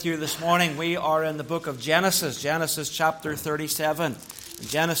You this morning. We are in the book of Genesis chapter 37.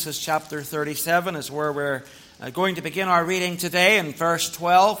 Genesis chapter 37 is where we're going to begin our reading today. In verse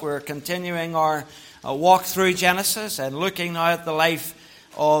 12, we're continuing our walk through Genesis and looking now at the life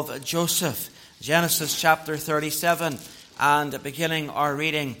of Joseph. Genesis chapter 37 and beginning our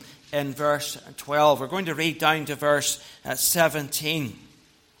reading in verse 12. We're going to read down to verse 17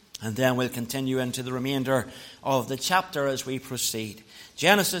 and then we'll continue into the remainder of the chapter as we proceed.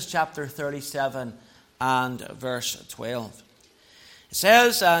 Genesis chapter 37 and verse 12. It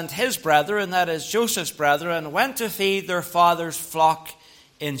says, "And his brethren," that is Joseph's brethren, "went to feed their father's flock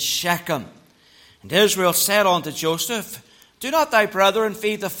in Shechem. And Israel said unto Joseph, Do not thy brethren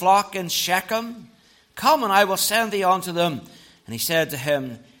feed the flock in Shechem? Come, and I will send thee unto them. And he said to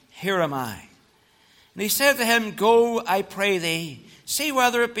him, Here am I. And he said to him, Go, I pray thee, see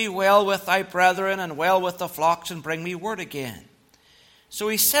whether it be well with thy brethren and well with the flocks, and bring me word again. So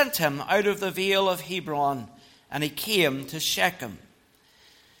he sent him out of the vale of Hebron, and he came to Shechem.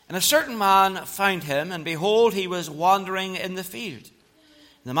 And a certain man found him, and behold, he was wandering in the field.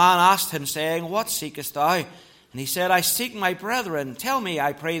 And the man asked him, saying, What seekest thou? And he said, I seek my brethren. Tell me,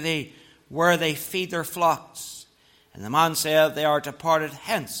 I pray thee, where they feed their flocks. And the man said, They are departed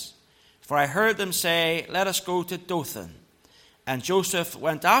hence. For I heard them say, Let us go to Dothan. And Joseph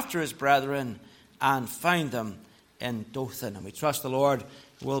went after his brethren, and found them in Dothan." And we trust the Lord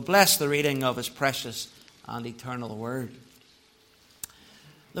will bless the reading of his precious and eternal word.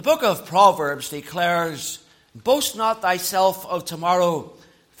 The book of Proverbs declares, Boast not thyself of tomorrow,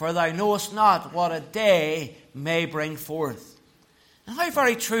 for thou knowest not what a day may bring forth. And how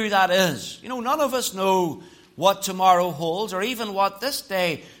very true that is. You know, none of us know what tomorrow holds, or even what this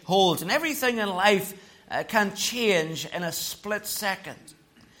day holds. And everything in life can change in a split second.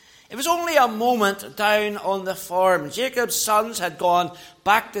 It was only a moment down on the farm. Jacob's sons had gone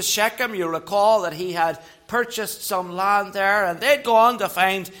back to Shechem. You'll recall that he had purchased some land there, and they'd gone to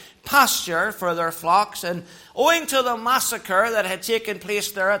find pasture for their flocks. And owing to the massacre that had taken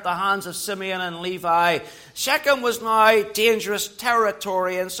place there at the hands of Simeon and Levi, Shechem was now dangerous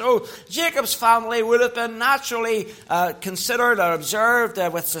territory. And so Jacob's family would have been naturally considered or observed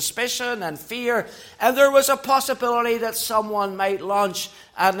with suspicion and fear. And there was a possibility that someone might launch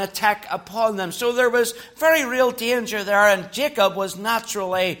an attack upon them. So there was very real danger there, and Jacob was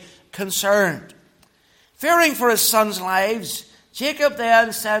naturally concerned. Fearing for his sons' lives, Jacob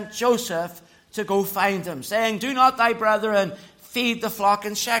then sent Joseph to go find them, saying, Do not thy brethren feed the flock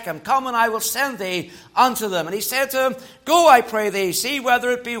in Shechem. Come, and I will send thee unto them. And he said to him, Go, I pray thee, see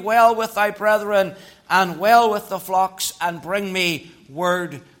whether it be well with thy brethren and well with the flocks, and bring me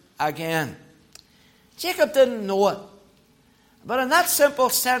word again. Jacob didn't know it. But in that simple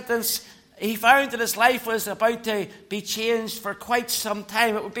sentence, he found that his life was about to be changed for quite some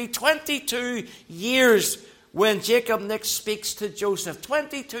time. It would be 22 years when Jacob next speaks to Joseph.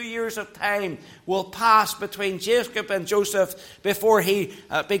 22 years of time will pass between Jacob and Joseph before he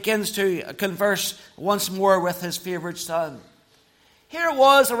begins to converse once more with his favorite son. Here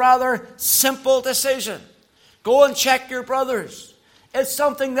was a rather simple decision. Go and check your brothers. It's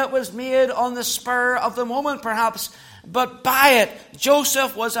something that was made on the spur of the moment, perhaps. But by it,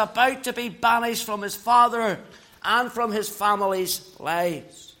 Joseph was about to be banished from his father and from his family's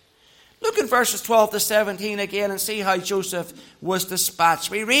lives. Look in verses 12 to 17 again and see how Joseph was dispatched.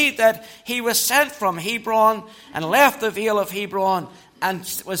 We read that he was sent from Hebron and left the vale of Hebron and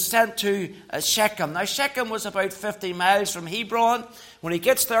was sent to Shechem. Now Shechem was about 50 miles from Hebron. When he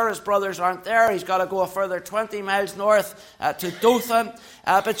gets there, his brothers aren't there. He's got to go a further 20 miles north to Dothan.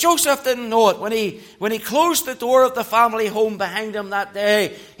 But Joseph didn't know it. When he closed the door of the family home behind him that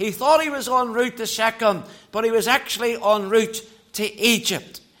day, he thought he was en route to Shechem, but he was actually en route to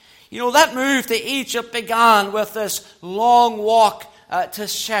Egypt. You know, that move to Egypt began with this long walk to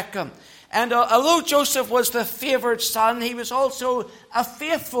Shechem. And although Joseph was the favored son, he was also a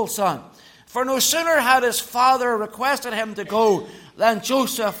faithful son. For no sooner had his father requested him to go than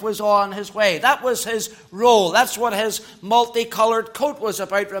Joseph was on his way. That was his role. That's what his multicolored coat was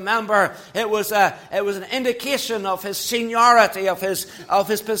about. Remember, it was an indication of his seniority, of his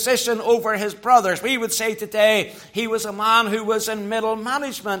position over his brothers. We would say today he was a man who was in middle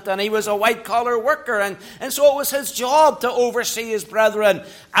management, and he was a white-collar worker, and so it was his job to oversee his brethren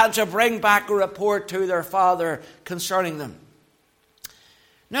and to bring back a report to their father concerning them.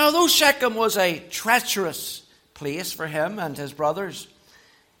 Now, though Shechem was a treacherous place for him and his brothers,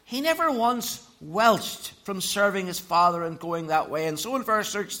 he never once welched from serving his father and going that way. And so in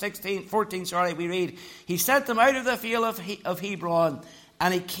verse 14, we read, He sent them out of the vale of Hebron,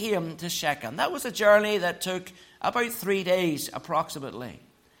 and he came to Shechem. That was a journey that took about 3 days approximately.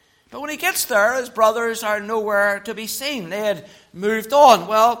 But when he gets there, his brothers are nowhere to be seen. They had moved on.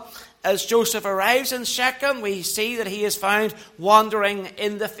 Well, as Joseph arrives in Shechem, we see that he is found wandering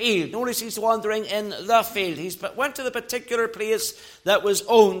in the field. Notice he's wandering in the field. He went to the particular place that was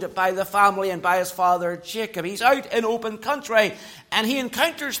owned by the family and by his father Jacob. He's out in open country, and he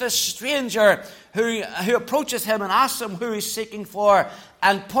encounters this stranger who approaches him and asks him who he's seeking for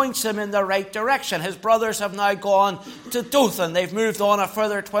and points him in the right direction. His brothers have now gone to Dothan. They've moved on a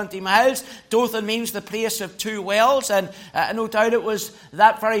further 20 miles. Dothan means the place of two wells, and no doubt it was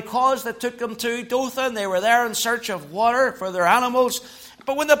that very cause that took them to Dothan. They were there in search of water for their animals.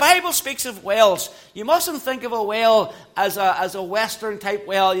 But when the Bible speaks of wells, you mustn't think of a well as a Western type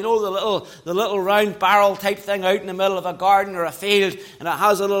well. You know, the little round barrel type thing out in the middle of a garden or a field, and it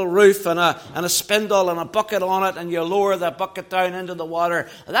has a little roof and a spindle and a bucket on it, and you lower the bucket down into the water.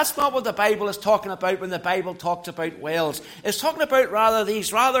 That's not what the Bible is talking about when the Bible talks about wells. It's talking about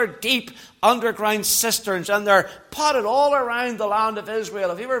these rather deep underground cisterns, and they're potted all around the land of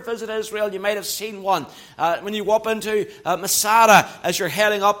Israel. If you ever visit Israel, you might have seen one. When you go up into Masada, as you're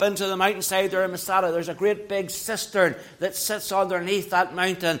heading up into the mountainside there in Masada, there's a great big cistern that sits underneath that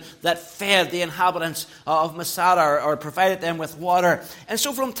mountain that fed the inhabitants of Masada or provided them with water. And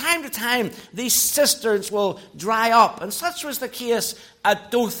so from time to time, these cisterns will dry up, and such was the case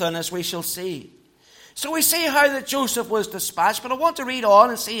at Dothan, as we shall see. So we see how that Joseph was dispatched, but I want to read on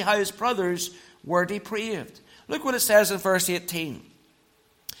and see how his brothers were depraved. Look what it says in verse 18.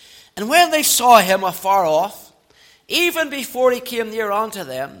 And when they saw him afar off, even before he came near unto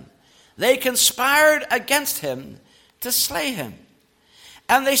them, they conspired against him to slay him.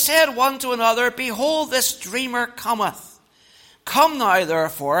 And they said one to another, Behold, this dreamer cometh. Come now,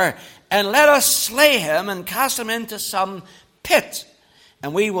 therefore, and let us slay him and cast him into some pit.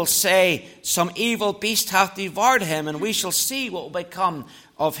 And we will say, Some evil beast hath devoured him, and we shall see what will become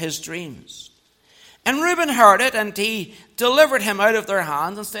of his dreams. And Reuben heard it, and he delivered him out of their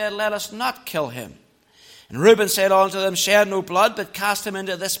hands, and said, Let us not kill him. And Reuben said unto them, Shed no blood, but cast him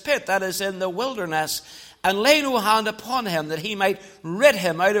into this pit, that is in the wilderness, and lay no hand upon him, that he might rid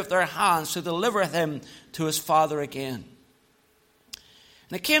him out of their hands, to deliver him to his father again.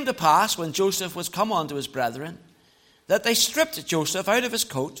 And it came to pass, when Joseph was come unto his brethren, that they stripped Joseph out of his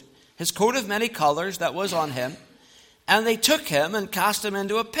coat of many colours that was on him, and they took him and cast him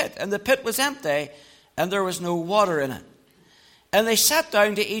into a pit, and the pit was empty, and there was no water in it. And they sat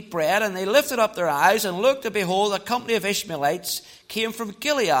down to eat bread, and they lifted up their eyes, and looked, and behold, a company of Ishmaelites came from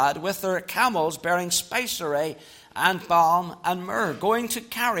Gilead with their camels bearing spicery and balm and myrrh, going to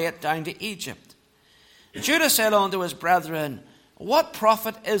carry it down to Egypt. Judah said unto his brethren, What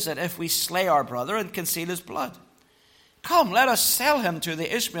profit is it if we slay our brother and conceal his blood? Come, let us sell him to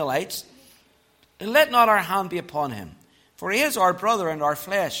the Ishmaelites, and let not our hand be upon him, for he is our brother and our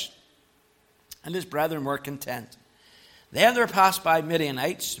flesh. And his brethren were content. Then there passed by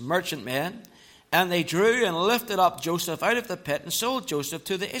Midianites, merchantmen, and they drew and lifted up Joseph out of the pit, and sold Joseph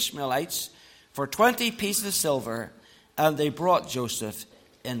to the Ishmaelites for 20 pieces of silver, and they brought Joseph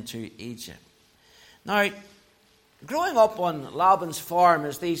into Egypt. Now, growing up on Laban's farm,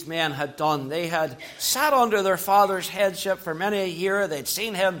 as these men had done, they had sat under their father's headship for many a year. They'd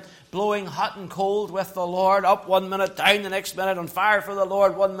seen him blowing hot and cold with the Lord, up one minute, down the next minute, on fire for the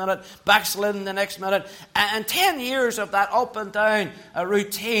Lord one minute, backsliding the next minute. And 10 years of that up and down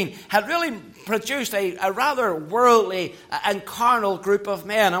routine had really produced a rather worldly and carnal group of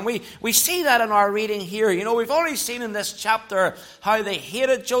men. And we see that in our reading here. You know, we've already seen in this chapter how they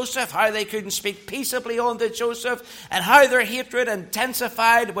hated Joseph, how they couldn't speak peaceably unto Joseph, and how their hatred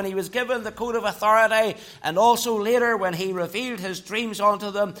intensified when he was given the coat of authority, and also later when he revealed his dreams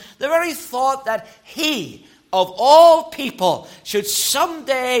unto them. The very thought that he, of all people, should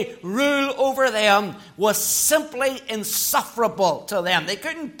someday rule over them was simply insufferable to them. They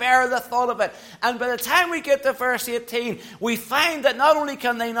couldn't bear the thought of it. And by the time we get to verse 18, we find that not only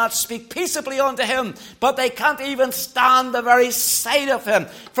can they not speak peaceably unto him, but they can't even stand the very sight of him.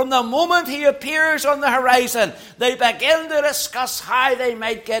 From the moment he appears on the horizon, they begin to discuss how they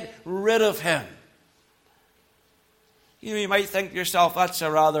might get rid of him. You might think to yourself, that's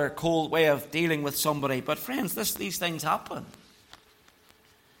a rather cold way of dealing with somebody. But friends, these things happen.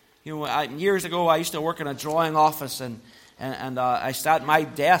 Years ago, I used to work in a drawing office, and my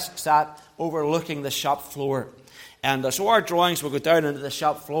desk sat overlooking the shop floor. And so our drawings would go down into the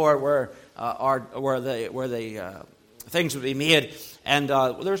shop floor where the things would be made. And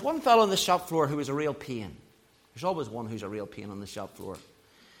there was one fellow on the shop floor who was a real pain. There's always one who's a real pain on the shop floor.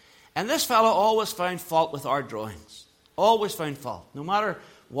 And this fellow always found fault with our drawings. Always found fault, no matter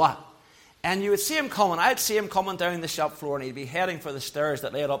what. And you would see him coming. I'd see him coming down the shop floor, and he'd be heading for the stairs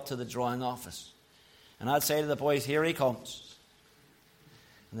that led up to the drawing office. And I'd say to the boys, here he comes.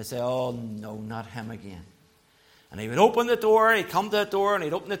 And they'd say, oh no, not him again. And he would open the door, he'd come to the door, and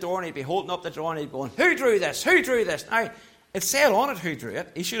he'd open the door, and he'd be holding up the drawer, and he'd be going, who drew this? Who drew this? Now, it said on it who drew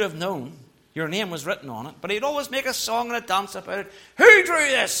it. He should have known. Your name was written on it. But he'd always make a song and a dance about it. Who drew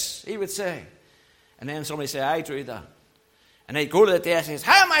this? He would say. And then somebody would say, I drew that. And he'd go to the desk and he'd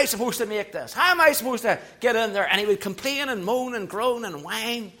say, how am I supposed to make this? How am I supposed to get in there? And he would complain and moan and groan and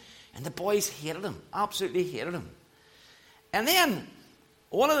whine. And the boys hated him, absolutely hated him. And then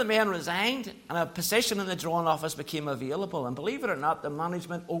one of the men resigned, and a position in the drawing office became available. And believe it or not, the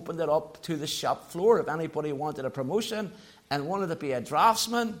management opened it up to the shop floor. If anybody wanted a promotion and wanted to be a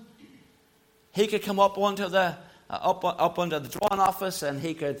draftsman, he could come up onto the up onto the drawing office, and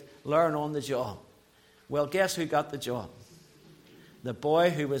he could learn on the job. Well, guess who got the job? The boy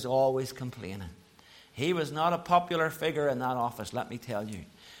who was always complaining. He was not a popular figure in that office, let me tell you.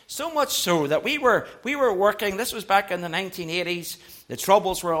 So much so that we were working, this was back in the 1980s, the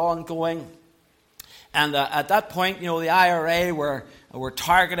troubles were ongoing. And at that point, the IRA were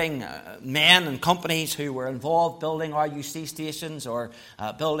targeting men and companies who were involved building RUC stations or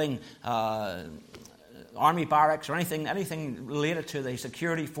building army barracks or anything related to the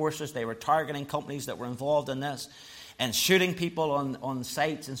security forces. They were targeting companies that were involved in this and shooting people on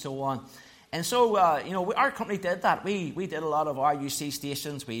sites and so on. And so, our company did that. We did a lot of RUC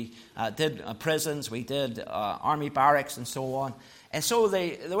stations. We did prisons. We did army barracks and so on. And so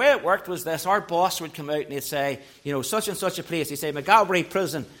the way it worked was this. Our boss would come out and he'd say, such and such a place. He'd say, McGalbury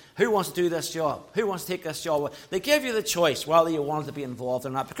Prison. Who wants to do this job? Who wants to take this job? They give you the choice whether you wanted to be involved or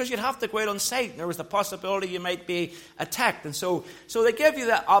not, because you'd have to go out on site, and there was the possibility you might be attacked. And so they give you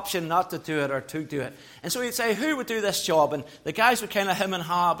the option not to do it or to do it. And so you'd say, who would do this job? And the guys would kind of hem and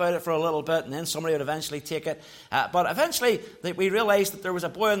haw about it for a little bit, and then somebody would eventually take it. But eventually, we realized that there was a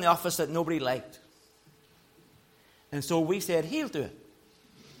boy in the office that nobody liked. And so we said, he'll do it.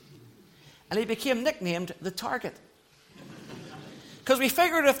 And he became nicknamed the Target. Because we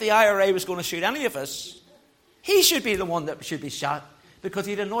figured if the IRA was going to shoot any of us, he should be the one that should be shot, because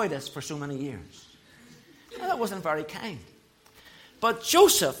he'd annoyed us for so many years. Now, that wasn't very kind. But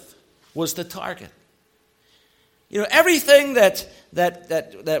Joseph was the target. Everything that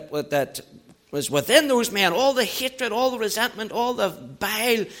was within those men, all the hatred, all the resentment, all the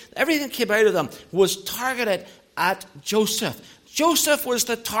bile, everything that came out of them was targeted at Joseph. Joseph was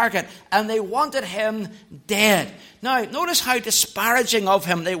the target, and they wanted him dead. Now, notice how disparaging of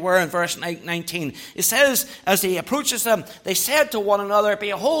him they were in verse 19. It says, as he approaches them, they said to one another,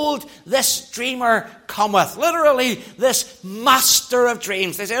 behold, this dreamer cometh. Literally, this master of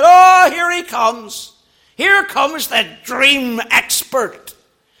dreams. They said, oh, here he comes. Here comes the dream expert.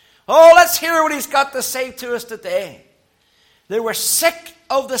 Oh, let's hear what he's got to say to us today. They were sick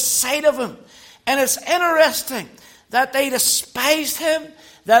of the sight of him. And it's interesting that they despised him,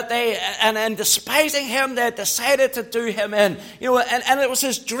 and in despising him, they decided to do him in. And it was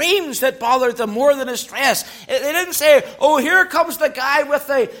his dreams that bothered them more than his dress. They didn't say, oh, here comes the guy with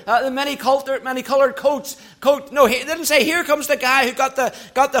the many-colored coat. No, he didn't say, here comes the guy who got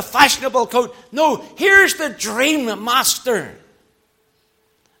the fashionable coat. No, here's the dream master.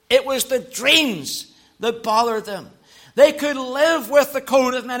 It was the dreams that bothered them. They could live with the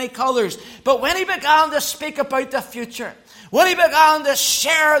coat of many colors. But when he began to speak about the future, when he began to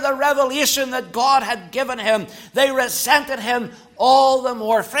share the revelation that God had given him, they resented him all the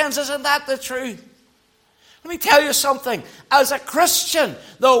more. Friends, isn't that the truth? Let me tell you something. As a Christian,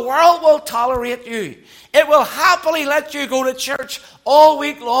 the world will tolerate you. It will happily let you go to church all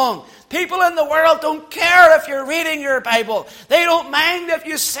week long. People in the world don't care if you're reading your Bible. They don't mind if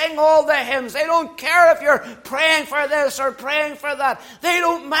you sing all the hymns. They don't care if you're praying for this or praying for that. They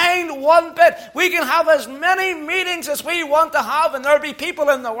don't mind one bit. We can have as many meetings as we want to have, and there'll be people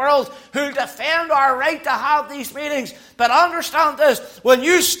in the world who defend our right to have these meetings. But understand this, when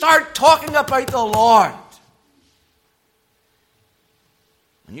you start talking about the Lord,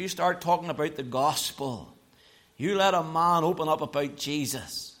 when you start talking about the gospel, you let a man open up about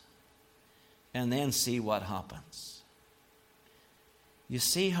Jesus, and then see what happens. You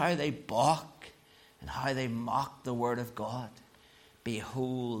see how they balk and how they mock the word of God.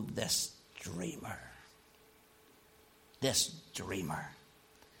 Behold this dreamer. This dreamer.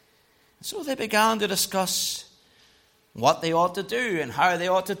 So they began to discuss what they ought to do and how they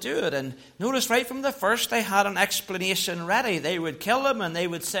ought to do it. And notice right from the first, they had an explanation ready. They would kill him and they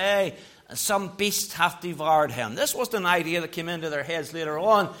would say, some beast hath devoured him. This wasn't an idea that came into their heads later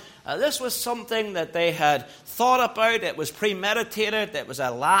on. This was something that they had thought about. It was premeditated. It was a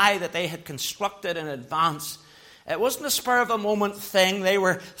lie that they had constructed in advance. It wasn't a spur-of-the-moment thing. They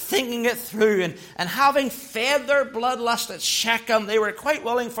were thinking it through. And having fed their bloodlust at Shechem, they were quite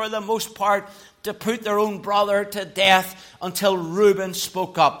willing for the most part to put their own brother to death until Reuben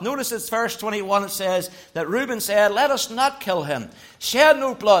spoke up. Notice it's verse 21, it says that Reuben said, let us not kill him. Shed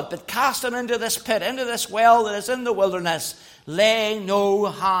no blood, but cast him into this pit, into this well that is in the wilderness. Lay no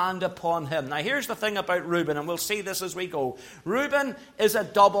hand upon him. Now here's the thing about Reuben, and we'll see this as we go. Reuben is a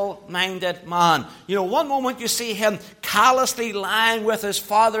double-minded man. You know, one moment you see him callously lying with his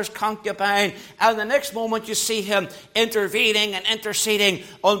father's concubine, and the next moment you see him intervening and interceding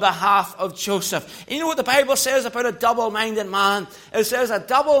on behalf of Joseph. You know what the Bible says about a double-minded man? It says a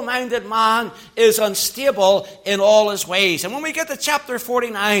double-minded man is unstable in all his ways. And when we get to chapter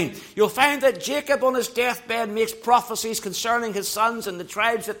 49, you'll find that Jacob on his deathbed makes prophecies concerning his sons and the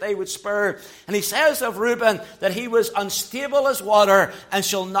tribes that they would spur. And he says of Reuben that he was unstable as water and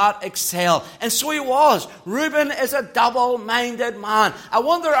shall not excel. And so he was. Reuben is a double-minded man. I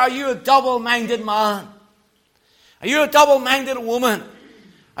wonder, are you a double-minded man? Are you a double-minded woman?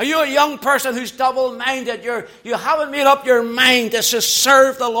 Are you a young person who's double-minded? You haven't made up your mind to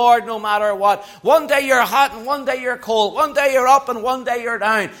serve the Lord no matter what. One day you're hot and one day you're cold. One day you're up and one day you're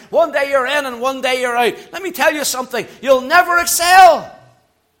down. One day you're in and one day you're out. Let me tell you something. You'll never excel.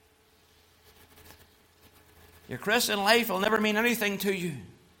 Your Christian life will never mean anything to you. And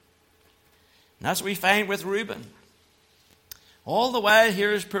that's what we find with Reuben. All the while,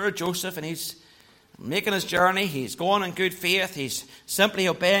 here's poor Joseph, and he's making his journey. He's going in good faith. He's simply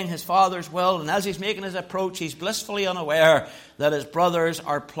obeying his father's will. And as he's making his approach, he's blissfully unaware that his brothers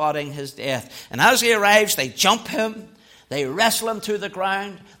are plotting his death. And as he arrives, they jump him. They wrestle him to the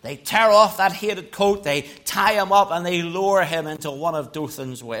ground. They tear off that hated coat. They tie him up and they lower him into one of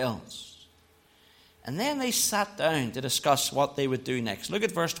Dothan's wells. And then they sat down to discuss what they would do next. Look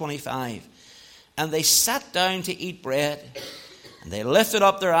at verse 25. And they sat down to eat bread. And they lifted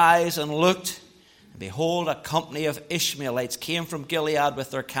up their eyes and looked. Behold, a company of Ishmaelites came from Gilead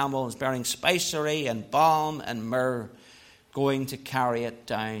with their camels, bearing spicery and balm and myrrh, going to carry it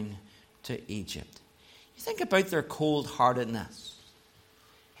down to Egypt. You think about their cold-heartedness.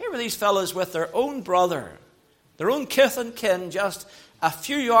 Here were these fellows with their own brother, their own kith and kin, just a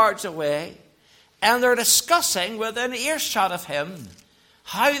few yards away, and they're discussing within earshot of him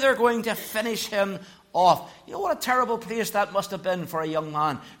how they're going to finish him off. You know what a terrible place that must have been for a young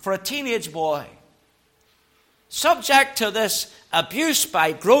man, for a teenage boy. Subject to this abuse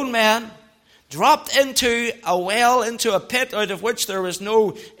by grown men, dropped into a well, into a pit out of which there was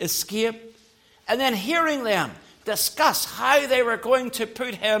no escape, and then hearing them discuss how they were going to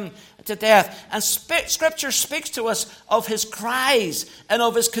put him to death. And Scripture speaks to us of his cries and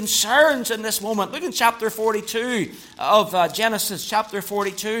of his concerns in this moment. Look in chapter 42 of Genesis, chapter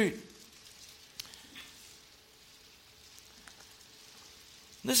 42.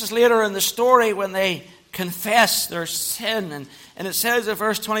 This is later in the story when they confess their sin. And it says in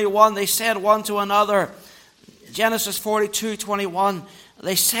verse 21, they said one to another, Genesis 42:21,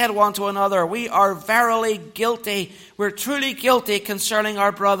 they said one to another, we are verily guilty, we're truly guilty concerning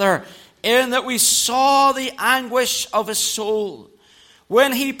our brother, in that we saw the anguish of his soul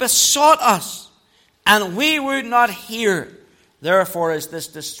when he besought us, and we would not hear. Therefore is this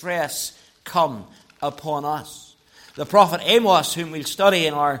distress come upon us. The prophet Amos, whom we'll study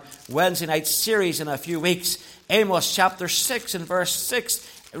in our Wednesday night series in a few weeks, Amos chapter 6 and verse 6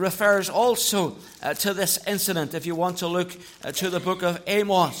 refers also to this incident, if you want to look to the book of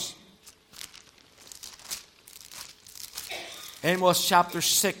Amos. Amos chapter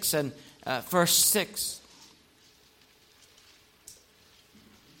 6 and verse 6.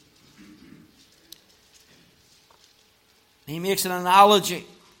 He makes an analogy.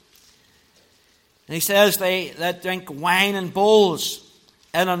 And he says they that drink wine in bowls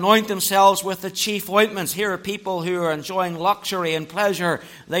and anoint themselves with the chief ointments. Here are people who are enjoying luxury and pleasure.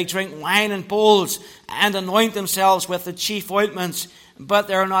 They drink wine in bowls and anoint themselves with the chief ointments, but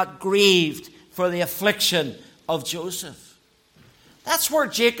they're not grieved for the affliction of Joseph. That's where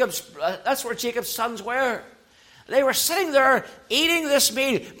Jacob's sons were. They were sitting there eating this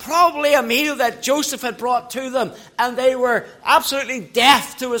meal, probably a meal that Joseph had brought to them, and they were absolutely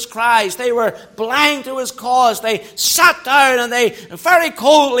deaf to his cries. They were blind to his cause. They sat down and they very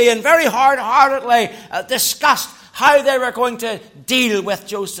coldly and very hard-heartedly discussed how they were going to deal with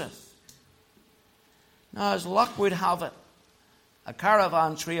Joseph. Now, as luck would have it, a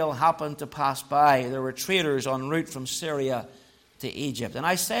caravan trail happened to pass by. There were traders en route from Syria to Egypt. And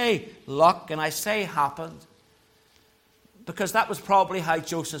I say luck and I say happened because that was probably how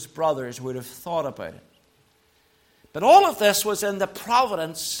Joseph's brothers would have thought about it. But all of this was in the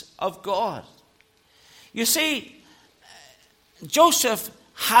providence of God. You see, Joseph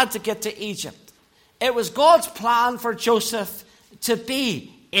had to get to Egypt. It was God's plan for Joseph to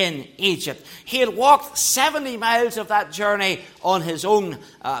be in Egypt. He had walked 70 miles of that journey on his own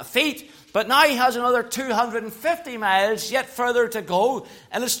feet, but now he has another 250 miles yet further to go,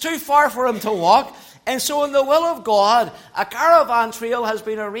 and it's too far for him to walk. And so in the will of God, a caravan trail has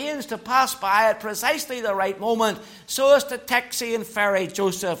been arranged to pass by at precisely the right moment so as to taxi and ferry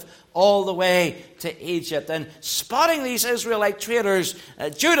Joseph all the way to Egypt. And spotting these Israelite traders,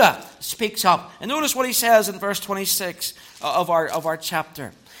 Judah speaks up. And notice what he says in verse 26 of our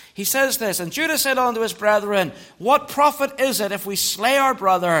chapter. He says this, "And Judah said unto his brethren, What profit is it if we slay our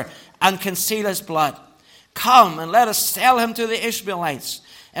brother and conceal his blood? Come, and let us sell him to the Ishmaelites,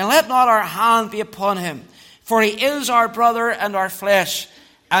 and let not our hand be upon him. For he is our brother and our flesh."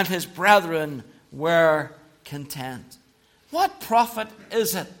 And his brethren were content. What profit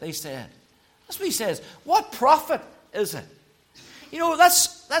is it, they said. That's what he says. What profit is it? You know,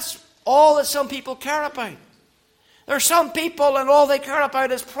 that's all that some people care about. There are some people and all they care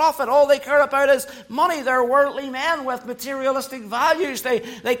about is profit. All they care about is money. They're worldly men with materialistic values.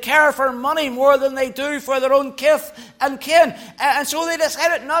 They care for money more than they do for their own kith and kin. And so they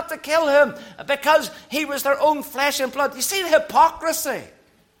decided not to kill him because he was their own flesh and blood. You see the hypocrisy?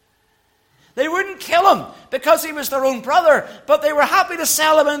 They wouldn't kill him because he was their own brother, but they were happy to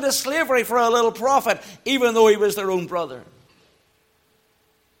sell him into slavery for a little profit, even though he was their own brother.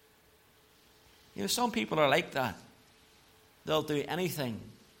 You know, some people are like that. They'll do anything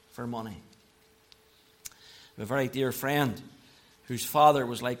for money. I have a very dear friend whose father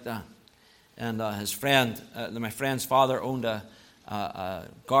was like that. And my friend's father owned a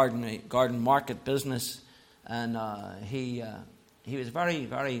garden market business. And he was a very,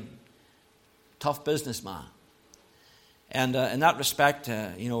 very tough businessman. And in that respect,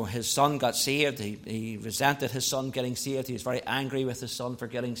 his son got saved. He resented his son getting saved. He was very angry with his son for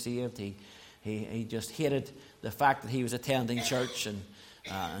getting saved. He just hated the fact that he was attending church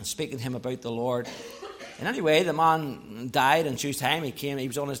and speaking to him about the Lord. And anyway, the man died in due time. He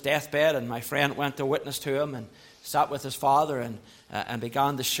was on his deathbed, and my friend went to witness to him and sat with his father and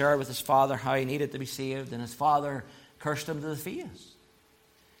began to share with his father how he needed to be saved. And his father cursed him to the face.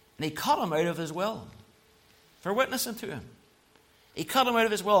 And he cut him out of his will for witnessing to him. He cut him out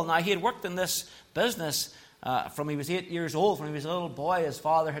of his will. Now, he had worked in this business from he was 8 years old. From he was a little boy, his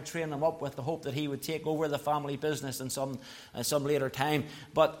father had trained him up with the hope that he would take over the family business in some later time.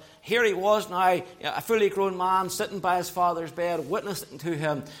 But here he was now, a fully grown man, sitting by his father's bed, witnessing to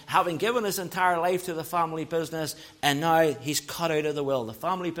him, having given his entire life to the family business, and now he's cut out of the will. The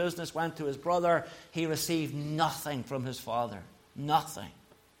family business went to his brother. He received nothing from his father. Nothing.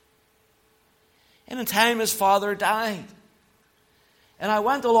 And in time, his father died. And I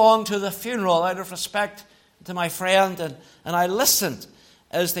went along to the funeral out of respect to my friend, and I listened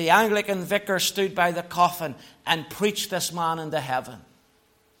as the Anglican vicar stood by the coffin and preached this man into heaven.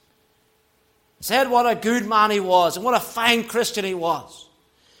 Said what a good man he was and what a fine Christian he was.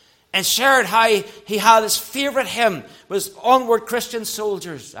 And shared how he had his favourite hymn was Onward Christian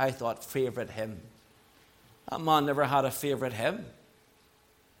Soldiers. I thought, favourite hymn? That man never had a favourite hymn.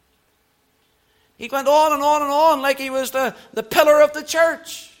 He went on and on and on like he was the pillar of the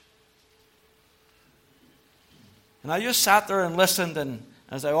church. And I just sat there and listened, and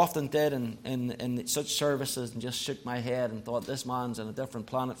as I often did in such services, and just shook my head and thought, this man's on a different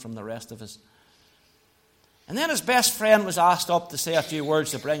planet from the rest of us. And then his best friend was asked up to say a few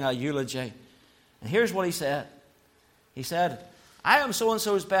words to bring a eulogy. And here's what he said. He said, I am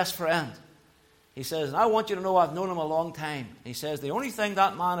so-and-so's best friend. He says, and I want you to know I've known him a long time. He says, the only thing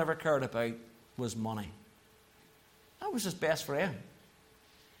that man ever cared about was money. That was his best friend.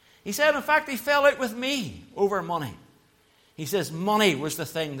 He said, in fact, he fell out with me over money. He says money was the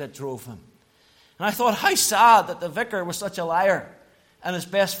thing that drove him. And I thought, how sad that the vicar was such a liar and his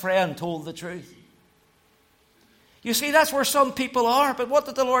best friend told the truth. You see, that's where some people are. But what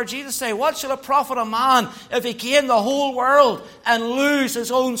did the Lord Jesus say? What shall it profit a man if he gain the whole world and lose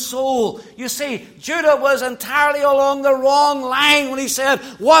his own soul? You see, Judah was entirely along the wrong line when he said,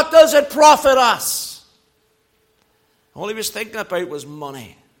 what does it profit us? All he was thinking about was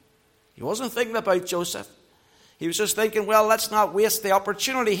money. He wasn't thinking about Joseph. He was just thinking, well, let's not waste the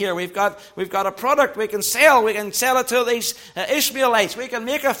opportunity here. We've got a product we can sell. We can sell it to these Ishmaelites. We can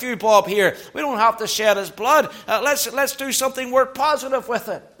make a few bob here. We don't have to shed his blood. Let's do something more positive with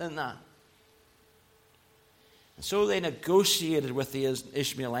it than that. And so they negotiated with the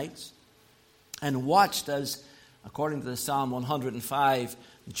Ishmaelites and watched as, according to the Psalm 105,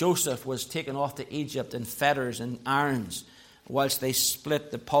 Joseph was taken off to Egypt in fetters and irons, whilst they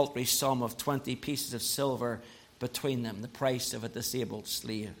split the paltry sum of 20 pieces of silver between them, the price of a disabled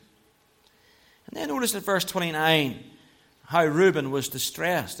slave. And then notice in verse 29 how Reuben was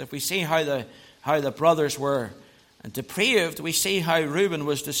distressed. If we see how the brothers were depraved, we see how Reuben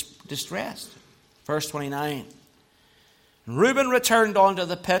was distressed. Verse 29. Reuben returned unto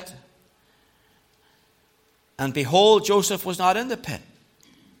the pit, and behold, Joseph was not in the pit.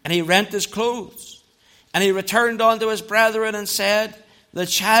 And he rent his clothes. And he returned unto his brethren and said, the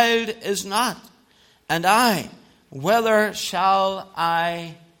child is not, and I, whither shall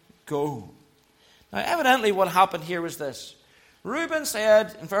I go? Now, evidently what happened here was this. Reuben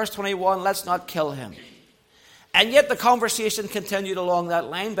said in verse 21, let's not kill him. And yet the conversation continued along that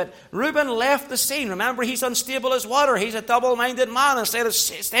line, but Reuben left the scene. Remember, he's unstable as water. He's a double-minded man. Instead of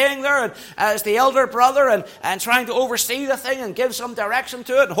staying there as the elder brother and trying to oversee the thing and give some direction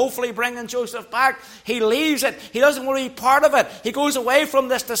to it and hopefully bringing Joseph back, he leaves it. He doesn't want to be part of it. He goes away from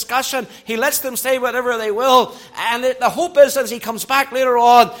this discussion. He lets them say whatever they will. And the hope is as he comes back later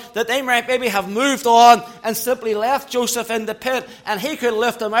on that they might maybe have moved on and simply left Joseph in the pit, and he could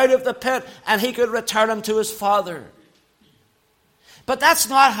lift him out of the pit and he could return him to his father. But that's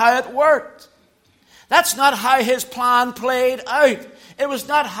not how it worked. That's not how his plan played out. It was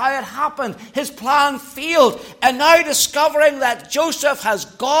not how it happened. His plan failed. And now discovering that Joseph has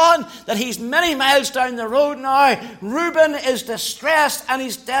gone, that he's many miles down the road now, Reuben is distressed and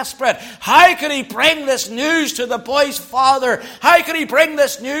he's desperate. How could he bring this news to the boy's father? How could he bring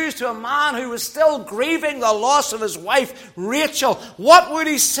this news to a man who was still grieving the loss of his wife, Rachel? What would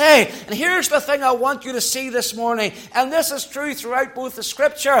he say? And here's the thing I want you to see this morning, and this is true throughout both the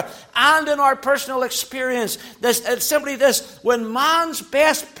Scripture and in our personal experience. It's simply this: when man's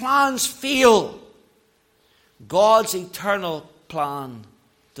best plans fail, God's eternal plan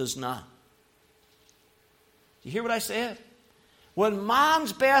does not. Do you hear what I said? When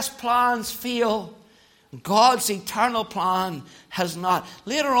man's best plans fail, God's eternal plan has not.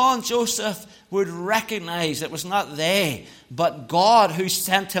 Later on, Joseph would recognize it was not they, but God who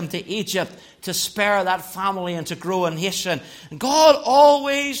sent him to Egypt to spare that family and to grow a nation. God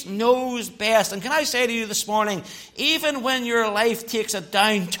always knows best. And can I say to you this morning, even when your life takes a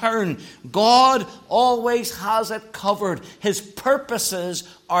downturn, God always has it covered. His purposes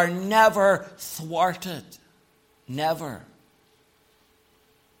are never thwarted. Never.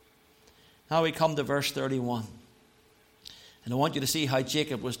 Now we come to verse 31. And I want you to see how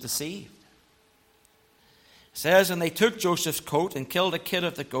Jacob was deceived. It says, and they took Joseph's coat and killed a kid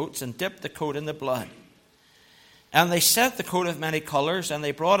of the goats and dipped the coat in the blood. And they sent the coat of many colors, and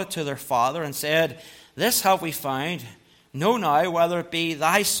they brought it to their father and said, this have we found. Know now whether it be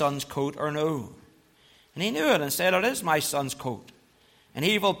thy son's coat or no. And he knew it and said, it is my son's coat. An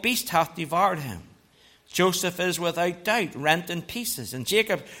evil beast hath devoured him. Joseph is without doubt rent in pieces. And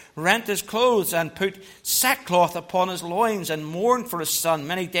Jacob rent his clothes and put sackcloth upon his loins and mourned for his son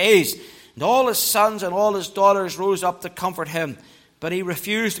many days. And all his sons and all his daughters rose up to comfort him. But he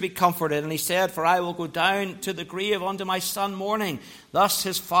refused to be comforted. And he said, for I will go down to the grave unto my son mourning. Thus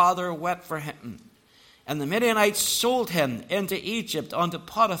his father wept for him. And the Midianites sold him into Egypt unto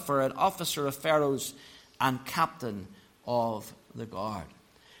Potiphar, an officer of Pharaoh's and captain of the guard.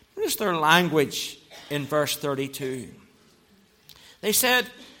 Notice their language in verse 32. They said,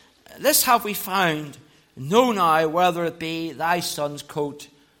 this have we found. Know now whether it be thy son's coat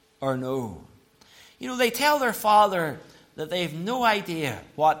or no. You know, they tell their father that they have no idea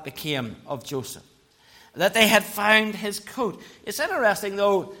what became of Joseph, that they had found his coat. It's interesting,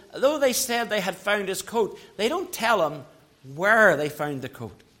 though they said they had found his coat, they don't tell him where they found the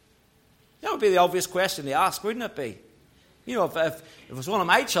coat. That would be the obvious question to ask, wouldn't it be? You know, if it was one of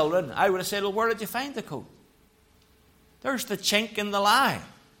my children, I would have said, well, where did you find the coat? There's the chink in the lie.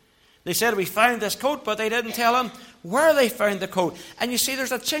 They said, we found this coat, but they didn't tell him where they found the coat. And you see,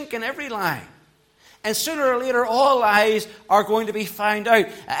 there's a chink in every lie. And sooner or later, all lies are going to be found out,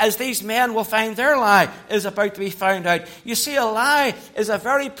 as these men will find their lie is about to be found out. You see, a lie is a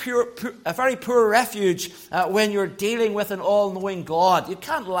very poor refuge when you're dealing with an all-knowing God. You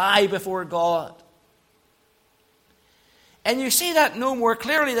can't lie before God. And you see that no more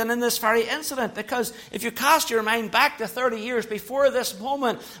clearly than in this very incident, because if you cast your mind back to 30 years before this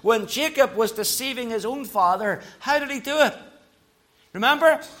moment, when Jacob was deceiving his own father, how did he do it?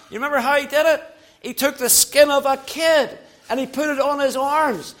 Remember? You remember how he did it? He took the skin of a kid and he put it on his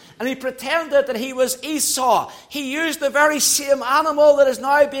arms, and he pretended that he was Esau. He used the very same animal that is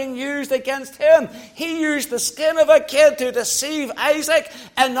now being used against him. He used the skin of a kid to deceive Isaac,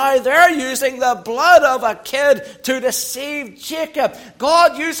 and now they're using the blood of a kid to deceive Jacob.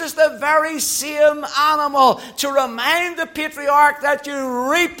 God uses the very same animal to remind the patriarch that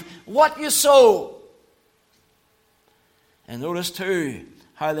you reap what you sow. And notice too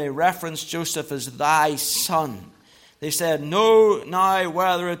how they reference Joseph as thy son. They said, know now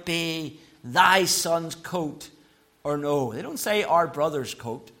whether it be thy son's coat or no. They don't say our brother's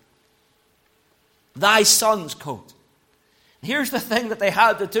coat. Thy son's coat. Here's the thing that they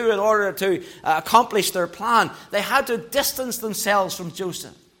had to do in order to accomplish their plan. They had to distance themselves from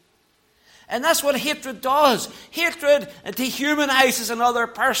Joseph. And that's what hatred does. Hatred dehumanizes another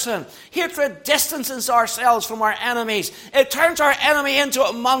person. Hatred distances ourselves from our enemies. It turns our enemy into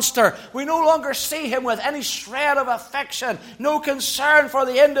a monster. We no longer see him with any shred of affection, no concern for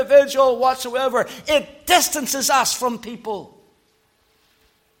the individual whatsoever. It distances us from people.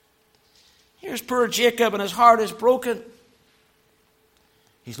 Here's poor Jacob, and his heart is broken.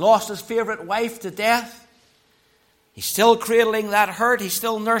 He's lost his favorite wife to death. He's still cradling that hurt. He's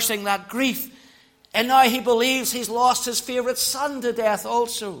still nursing that grief. And now he believes he's lost his favorite son to death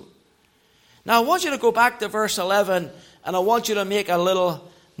also. Now I want you to go back to verse 11, and I want you to make a little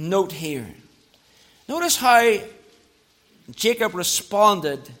note here. Notice how Jacob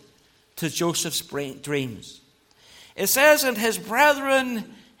responded to Joseph's dreams. It says, and his brethren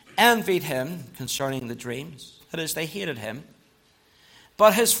envied him concerning the dreams. That is, they hated him.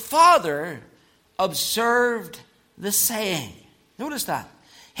 But his father observed the saying. Notice that.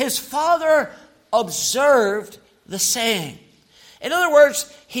 His father observed the saying. In other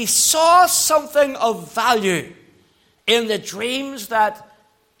words, he saw something of value in the dreams that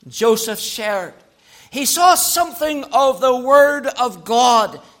Joseph shared. He saw something of the word of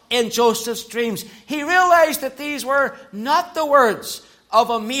God in Joseph's dreams. He realized that these were not the words of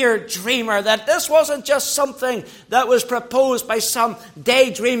a mere dreamer, that this wasn't just something that was proposed by some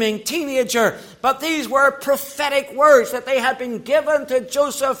daydreaming teenager, but these were prophetic words that they had been given to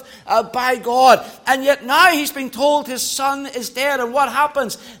Joseph by God. And yet now he's been told his son is dead, and what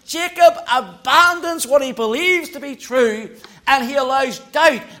happens? Jacob abandons what he believes to be true, and he allows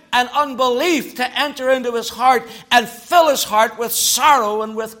doubt and unbelief to enter into his heart and fill his heart with sorrow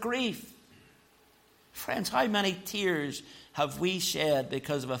and with grief. Friends, how many tears have we shed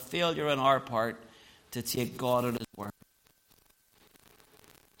because of a failure on our part to take God at his word?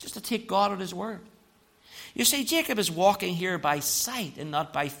 Just to take God at his word. You see, Jacob is walking here by sight and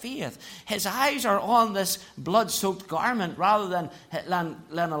not by faith. His eyes are on this blood-soaked garment rather than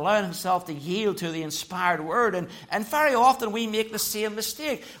allowing himself to yield to the inspired word. And very often we make the same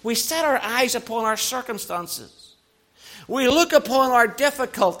mistake. We set our eyes upon our circumstances. We look upon our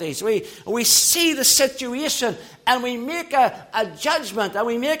difficulties. We see the situation and we make a judgment. And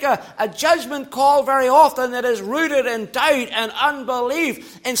we make a judgment call very often that is rooted in doubt and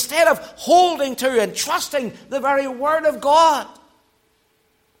unbelief instead of holding to and trusting the very word of God.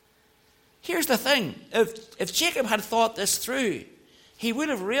 Here's the thing. If Jacob had thought this through, he would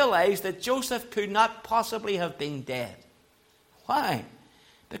have realized that Joseph could not possibly have been dead. Why?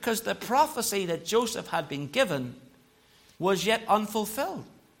 Because the prophecy that Joseph had been given was yet unfulfilled.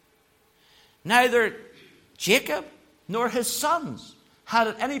 Neither Jacob nor his sons had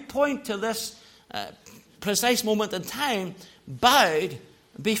at any point to this precise moment in time bowed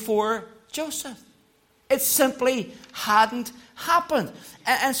before Joseph. It simply hadn't happened.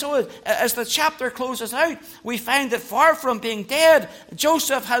 And so as the chapter closes out, we find that far from being dead,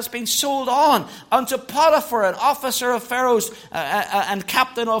 Joseph has been sold on unto Potiphar, an officer of Pharaoh's and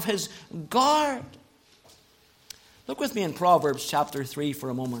captain of his guard. Look with me in Proverbs chapter 3 for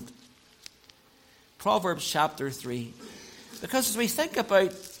a moment. Proverbs chapter 3. Because as we think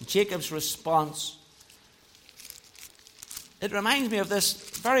about Jacob's response, it reminds me of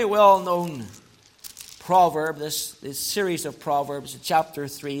this very well-known proverb, this series of Proverbs, chapter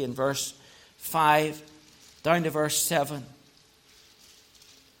 3 and verse 5 down to verse 7.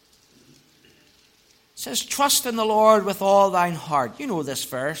 It says, trust in the Lord with all thine heart. You know this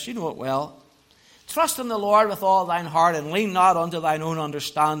verse, you know it well. Trust in the Lord with all thine heart, and lean not unto thine own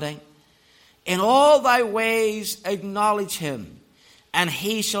understanding. In all thy ways acknowledge him, and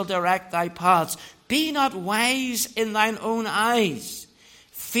he shall direct thy paths. Be not wise in thine own eyes.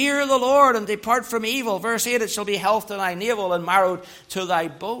 Fear the Lord and depart from evil. Verse 8, it shall be health to thy navel and marrow to thy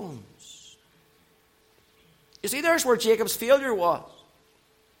bones. You see, there's where Jacob's failure was.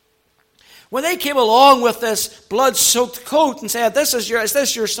 When they came along with this blood-soaked coat and said, is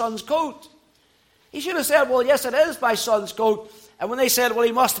this your son's coat? He should have said, well, yes, it is my son's coat. And when they said, well,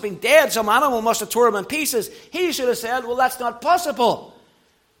 he must have been dead, some animal must have torn him in pieces, he should have said, well, that's not possible.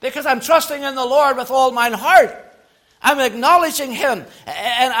 Because I'm trusting in the Lord with all mine heart. I'm acknowledging Him.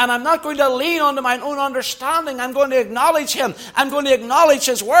 And I'm not going to lean onto my own understanding. I'm going to acknowledge Him. I'm going to acknowledge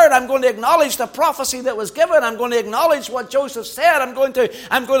His Word. I'm going to acknowledge the prophecy that was given. I'm going to acknowledge what Joseph said. I'm going to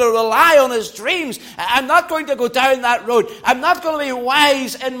rely on his dreams. I'm not going to go down that road. I'm not going to be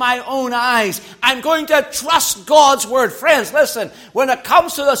wise in my own eyes. I'm going to trust God's Word. Friends, listen. When it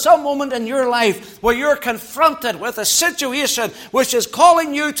comes to some moment in your life where you're confronted with a situation which is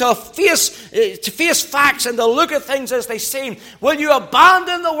calling you to face facts and to look at things as they seem, will you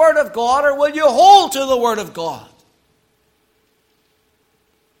abandon the Word of God or will you hold to the Word of God?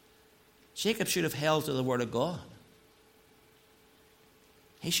 Jacob should have held to the Word of God.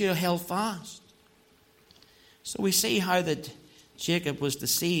 He should have held fast. So we see how that Jacob was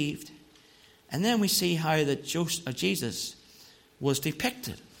deceived, and then we see how that Jesus was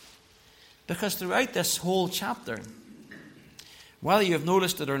depicted. Because throughout this whole chapter, whether you've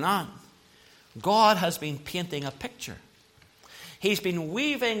noticed it or not, God has been painting a picture. He's been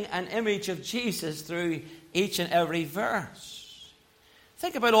weaving an image of Jesus through each and every verse.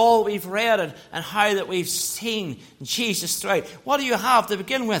 Think about all we've read and how that we've seen Jesus throughout. What do you have to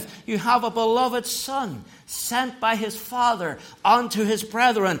begin with? You have a beloved Son sent by His Father unto His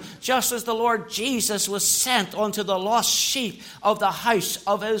brethren, just as the Lord Jesus was sent unto the lost sheep of the house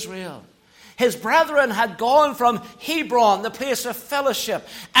of Israel. His brethren had gone from Hebron, the place of fellowship,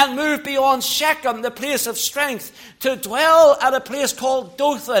 and moved beyond Shechem, the place of strength, to dwell at a place called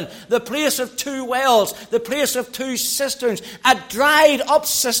Dothan, the place of two wells, the place of two cisterns, a dried up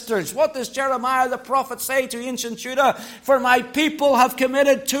cisterns. What does Jeremiah the prophet say to ancient Judah? For my people have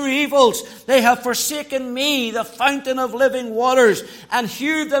committed two evils. They have forsaken me, the fountain of living waters, and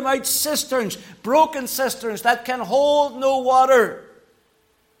hewed them out cisterns, broken cisterns that can hold no water.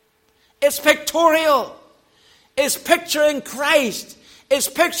 It's pictorial. It's picturing Christ. It's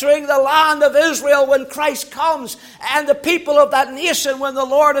picturing the land of Israel when Christ comes and the people of that nation when the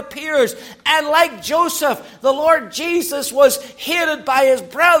Lord appears. And like Joseph, the Lord Jesus was hated by His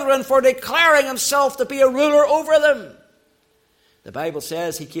brethren for declaring Himself to be a ruler over them. The Bible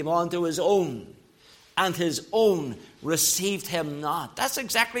says He came unto His own, and His own received Him not. That's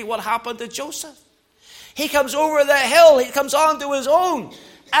exactly what happened to Joseph. He comes over the hill. He comes onto His own,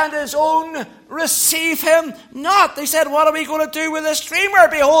 and His own receive Him not. They said, what are we going to do with this dreamer?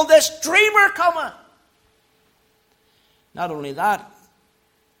 Behold, this dreamer cometh. Not only that,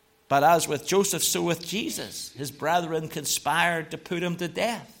 but as with Joseph, so with Jesus. His brethren conspired to put Him to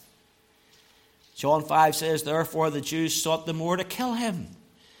death. John 5 says, therefore the Jews sought the more to kill Him,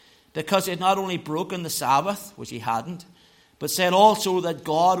 because He had not only broken the Sabbath, which He hadn't, but said also that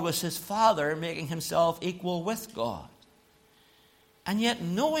God was His Father, making Himself equal with God. And yet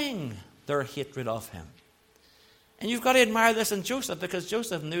knowing their hatred of Him. And you've got to admire this in Joseph, because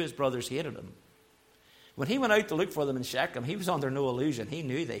Joseph knew his brothers hated him. When he went out to look for them in Shechem, he was under no illusion. He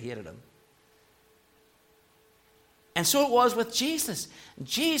knew they hated him. And so it was with Jesus.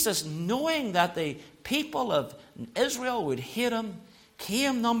 Jesus, knowing that the people of Israel would hate Him,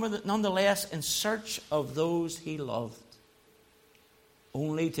 came nonetheless in search of those He loved.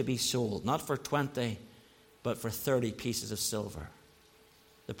 Only to be sold, not for 20, but for 30 pieces of silver.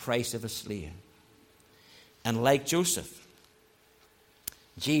 The price of a slave. And like Joseph,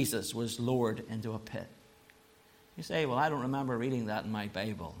 Jesus was lowered into a pit. You say, well, I don't remember reading that in my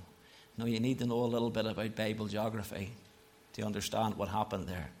Bible. No, you need to know a little bit about Bible geography to understand what happened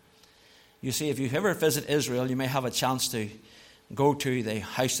there. You see, if you ever visit Israel, you may have a chance to go to the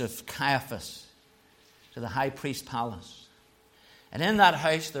house of Caiaphas, to the high priest palace. And in that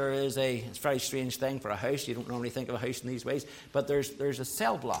house there is it's a very strange thing for a house. You don't normally think of a house in these ways. But there's a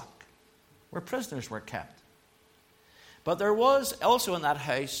cell block where prisoners were kept. But there was also in that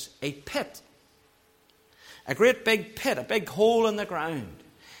house a pit. A great big pit, a big hole in the ground,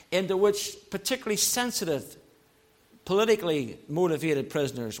 into which particularly sensitive, politically motivated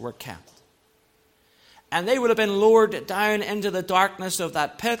prisoners were kept. And they would have been lowered down into the darkness of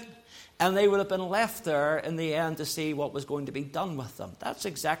that pit, and they would have been left there in the end to see what was going to be done with them. That's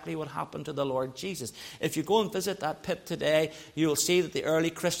exactly what happened to the Lord Jesus. If you go and visit that pit today, you'll see that the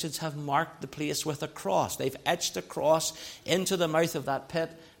early Christians have marked the place with a cross. They've etched a cross into the mouth of that pit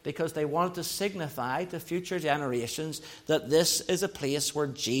because they wanted to signify to future generations that this is a place where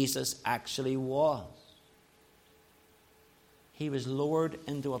Jesus actually was. He was lowered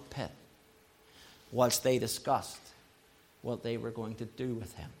into a pit whilst they discussed what they were going to do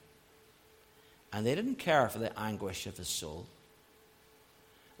with him. And they didn't care for the anguish of his soul.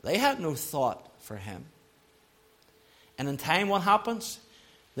 They had no thought for him. And in time, what happens?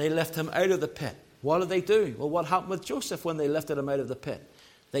 They lift him out of the pit. What did they do? Well, what happened with Joseph when they lifted him out of the pit?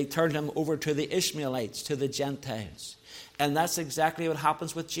 They turned him over to the Ishmaelites, to the Gentiles. And that's exactly what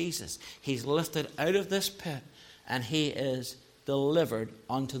happens with Jesus. He's lifted out of this pit, and he is delivered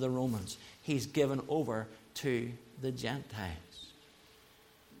unto the Romans. He's given over to the Gentiles.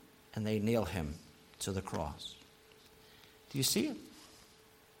 And they nail him to the cross. Do you see it?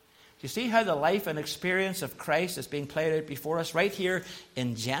 Do you see how the life and experience of Christ is being played out before us? Right here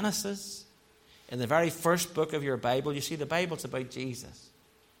in Genesis, in the very first book of your Bible, you see the Bible's about Jesus.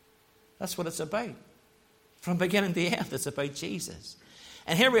 That's what it's about. From beginning to end, it's about Jesus.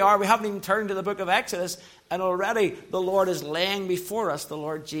 And here we are, we haven't even turned to the book of Exodus, and already the Lord is laying before us the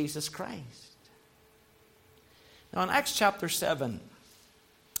Lord Jesus Christ. Now in Acts chapter 7,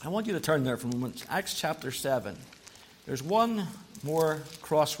 I want you to turn there for a moment. Acts chapter 7. There's one more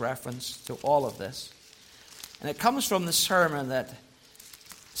cross-reference to all of this. And it comes from the sermon that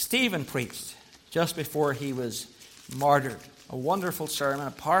Stephen preached just before he was martyred. A wonderful sermon,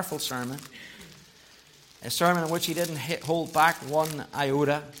 a powerful sermon. A sermon in which he didn't hold back one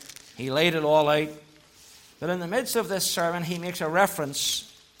iota. He laid it all out. But in the midst of this sermon, he makes a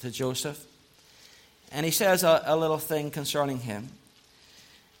reference to Joseph. And he says a little thing concerning him.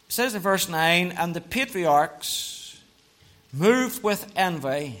 It says in verse 9, and the patriarchs, moved with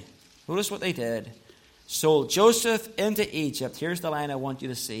envy, notice what they did, sold Joseph into Egypt. Here's the line I want you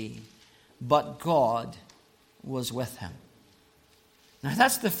to see. But God was with him. Now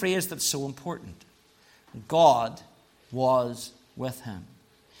that's the phrase that's so important. God was with him.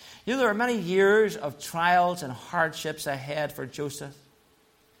 You know, there are many years of trials and hardships ahead for Joseph.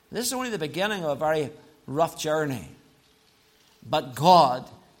 This is only the beginning of a very rough journey. But God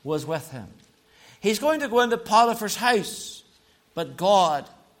was with him. He's going to go into Potiphar's house, but God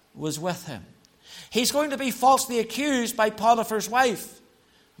was with him. He's going to be falsely accused by Potiphar's wife,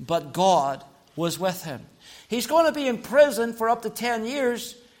 but God was with him. He's going to be in prison for up to 10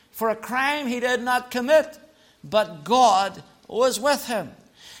 years for a crime he did not commit, but God was with him.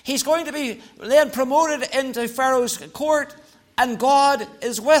 He's going to be then promoted into Pharaoh's court, and God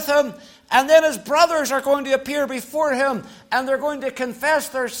is with him. And then his brothers are going to appear before him, and they're going to confess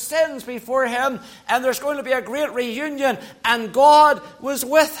their sins before him, and there's going to be a great reunion, and God was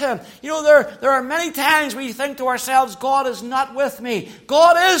with him. You know, there are many times we think to ourselves, God is not with me.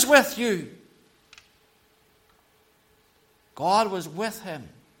 God is with you. God was with him.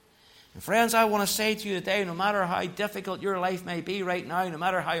 And friends, I want to say to you today, no matter how difficult your life may be right now, no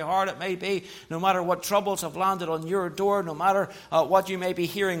matter how hard it may be, no matter what troubles have landed on your door, no matter what you may be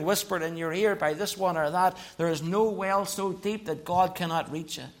hearing whispered in your ear by this one or that, there is no well so deep that God cannot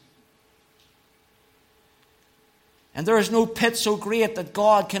reach it. And there is no pit so great that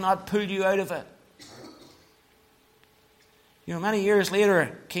God cannot pull you out of it. You know, many years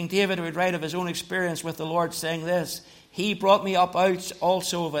later, King David would write of his own experience with the Lord, saying this, He brought me up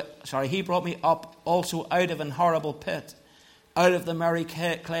also out of an horrible pit, out of the merry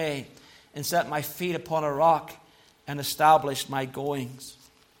clay, and set my feet upon a rock, and established my goings.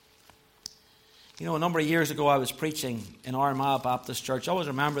 You know, a number of years ago I was preaching in Armagh Baptist Church. I always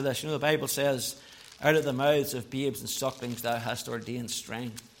remember this. You know, the Bible says, out of the mouths of babes and sucklings thou hast ordained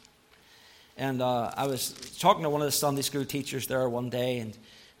strength. And I was talking to one of the Sunday school teachers there one day, and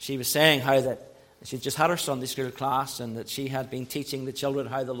she was saying how that she just had her Sunday school class, and that she had been teaching the children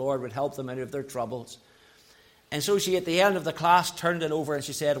how the Lord would help them out of their troubles. And so she, at the end of the class, turned it over and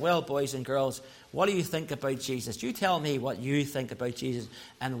she said, well, boys and girls, what do you think about Jesus? You tell me what you think about Jesus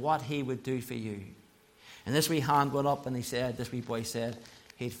and what he would do for you. And this wee hand went up, and this wee boy said,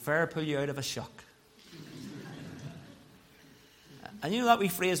 he'd fair pull you out of a shuck. And you know, that wee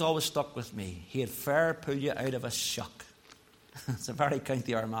phrase always stuck with me. He'd fair pull you out of a shuck. It's a very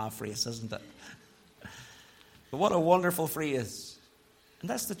County Armagh phrase, isn't it? But what a wonderful phrase. And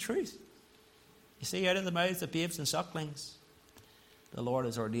that's the truth. You see, out of the mouths of babes and sucklings, the Lord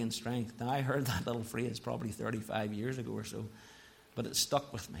has ordained strength. Now, I heard that little phrase probably 35 years ago or so, but it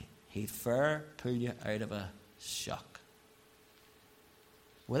stuck with me. He'd fair pull you out of a shuck.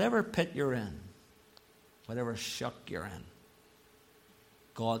 Whatever pit you're in, whatever shuck you're in,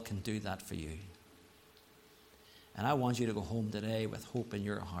 God can do that for you. And I want you to go home today with hope in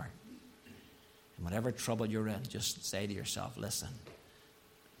your heart. And whatever trouble you're in, just say to yourself, listen,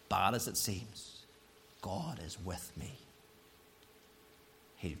 bad as it seems, God is with me.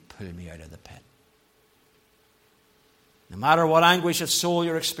 He'll pull me out of the pit. No matter what anguish of soul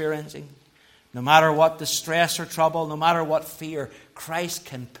you're experiencing, no matter what distress or trouble, no matter what fear, Christ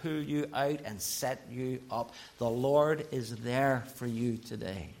can pull you out and set you up. The Lord is there for you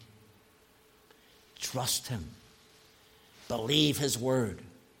today. Trust Him. Believe His word.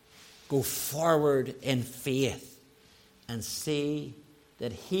 Go forward in faith and see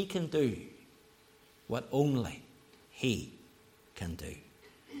that He can do what only He can do.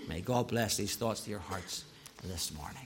 May God bless these thoughts to your hearts this morning.